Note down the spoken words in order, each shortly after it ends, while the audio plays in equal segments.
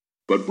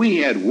But we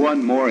had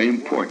one more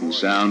important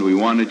sound we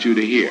wanted you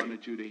to hear.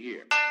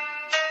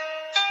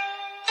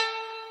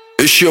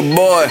 It's your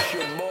boy.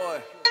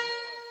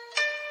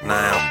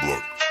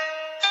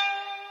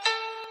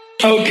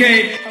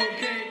 Okay.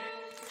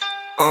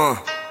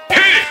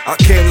 I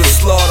came to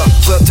slaughter,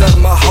 that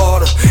my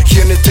harder.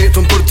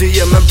 Geniteten për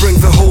dije, man, bring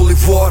the holy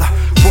water.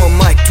 One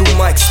mic, two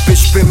mics,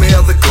 bitch, be me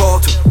edhe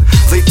katër.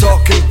 They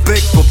talking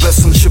big, po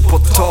besën që po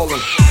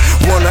t'tallën.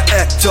 Wanna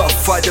act up,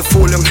 fight e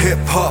folem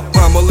hip-hop.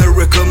 I'm a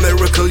lyrical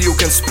miracle, you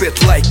can spit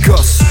like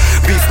us.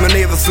 Beef me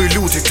neve thuj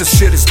luti, this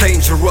shit is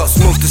dangerous.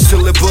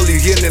 Multi-syllable, ju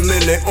jeni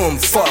mini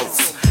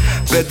false.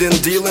 Bedin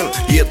dealin,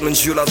 jet me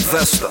n'gjyra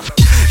dhesta.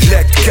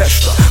 Lekt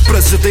keshta,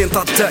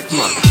 presidenta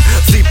tekman.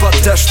 Thipa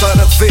deshta,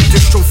 rët veti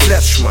shumë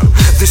fleshman.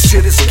 This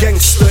shit is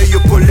gangsta, ju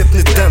po lip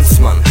një dance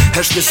man.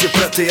 Hesh një si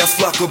preti jas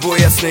flako, bo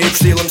jes në hip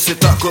shtilëm si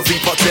tako.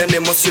 Dhipa tjeni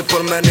mos si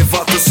për me një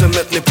vatë. Se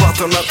met një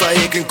patën ata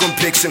hekin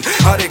kompleksin.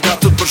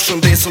 Arigatut për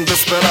shëndesin,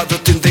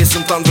 desperatët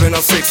t'indesin t'androjna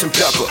seksin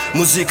plako.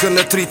 Muzikën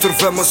e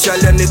triturve, mos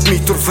jalenit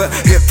miturve.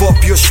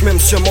 Hip-hop jo shmim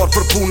që marr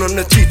për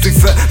punën e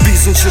titujve.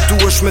 Bizin që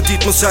du është me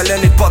dit, mos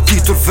jalenit pa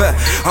titurve.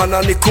 Ana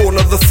një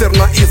kona dhe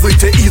thirna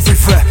idhujt e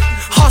idhujve.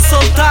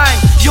 Hustle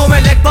time, jo me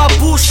lek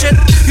babushit.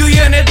 Ju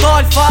jeni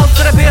dal fall,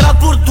 treperat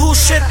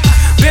burdushit.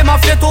 Be ma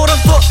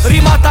fletorën të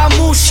rima ta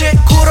mushit.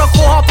 Kura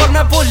koha për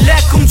me bo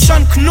lek kum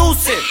qën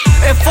knusit.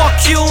 E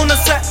fuck you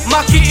nëse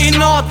ma ki i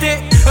nati.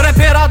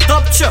 Repera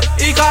dëp që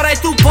i ka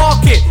rejtu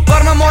baki.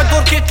 Për me moj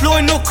dur kit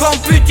luj nuk kom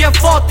pytje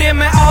fati.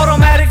 Me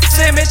Autom e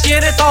rikësimit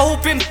jeri ta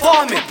hupin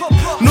pami.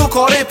 Nuk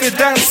o ripi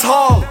dance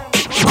hall.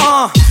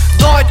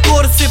 Dajt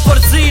kur si për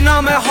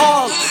zina me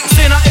hall.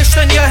 Sina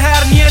ishte një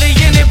her njeri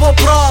jeni bo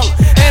prall.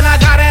 And I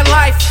got a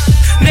life,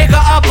 nigga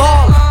a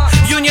ball.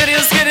 Ju njeri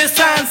s'keni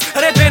sens,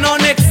 repin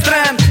on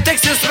extrem.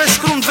 Tekstis me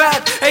shkrun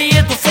vet, e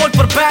jetu fol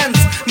për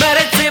bands. Me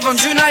recevën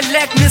gjyna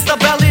lek, Mr.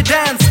 Belly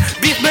Dance.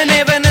 Beat me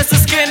neve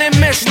nëse s'keni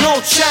mish, no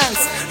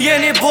chance.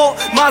 Jeni bo,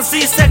 ma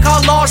zi se ka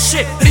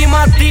lashi.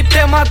 Rima deep,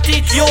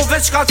 tematik, jo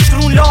veç ka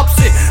t'shkrun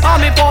lapsi.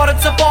 Ami paret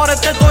se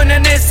paret e dojnë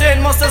e nesin.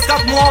 Mos e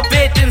s'kat mua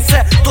betin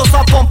se do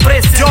sa pon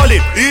presin.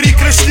 Djali, Enesi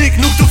Kreshnique,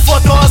 nuk du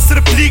foto as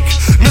replik.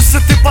 Nëse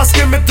ti pas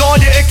ke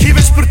medalje, e ki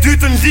veç për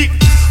dytën lik.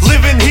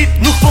 Living hit,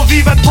 nuk po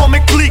vivet po me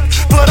klik.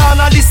 Për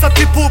analistat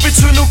t'i pubi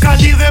që nuk ka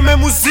lidhe me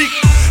muzik.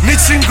 Një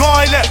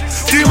qingajle,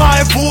 ty ma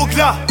e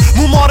vogla.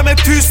 Mu marrë me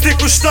ty s'ti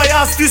kushtoj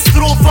as dy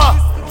strofa.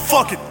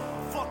 Fuck it.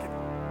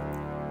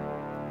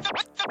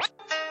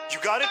 You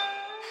got it?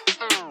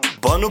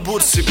 Banu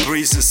burë si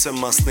breezy se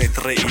mas nejt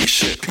re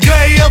ishi.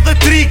 Grej edhe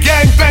 3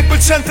 gangbang për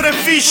qenë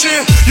 3 fishi.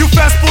 Ju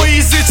fes po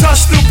easy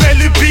qashtu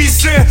belly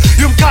busy.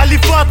 Ju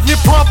m'kalifat një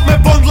pop me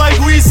bond like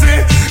Weezy.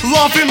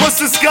 Lofin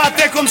mos e s'gat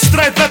e kom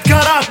shtrejt vet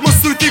karat.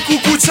 Mos tuj ti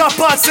kuku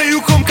qapat se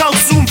ju kom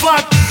kalzum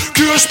vat.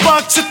 Ky është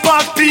pak që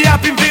t'pak pi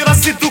japim vera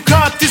si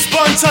dukat. Ti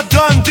s'bën qa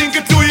dën, din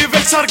këtë luj i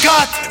veç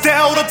argat. Te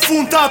eurot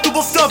funta, tu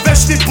bofta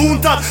vesh një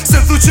buntat. Se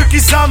thu që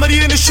ki zamër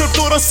jeni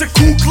shërtor ose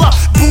kukla.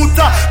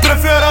 Buta,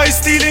 preferoj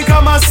stilin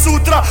ka ma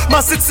sutra.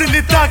 Ma se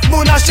cili tak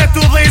muna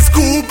shetu dhe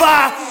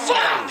izguba.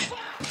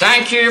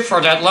 Thank you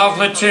for that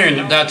lovely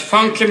tune. That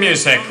funky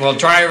music will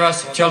drive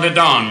us till the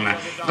dawn.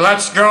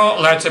 Let's go,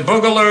 let's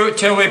boogaloo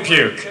till we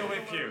puke.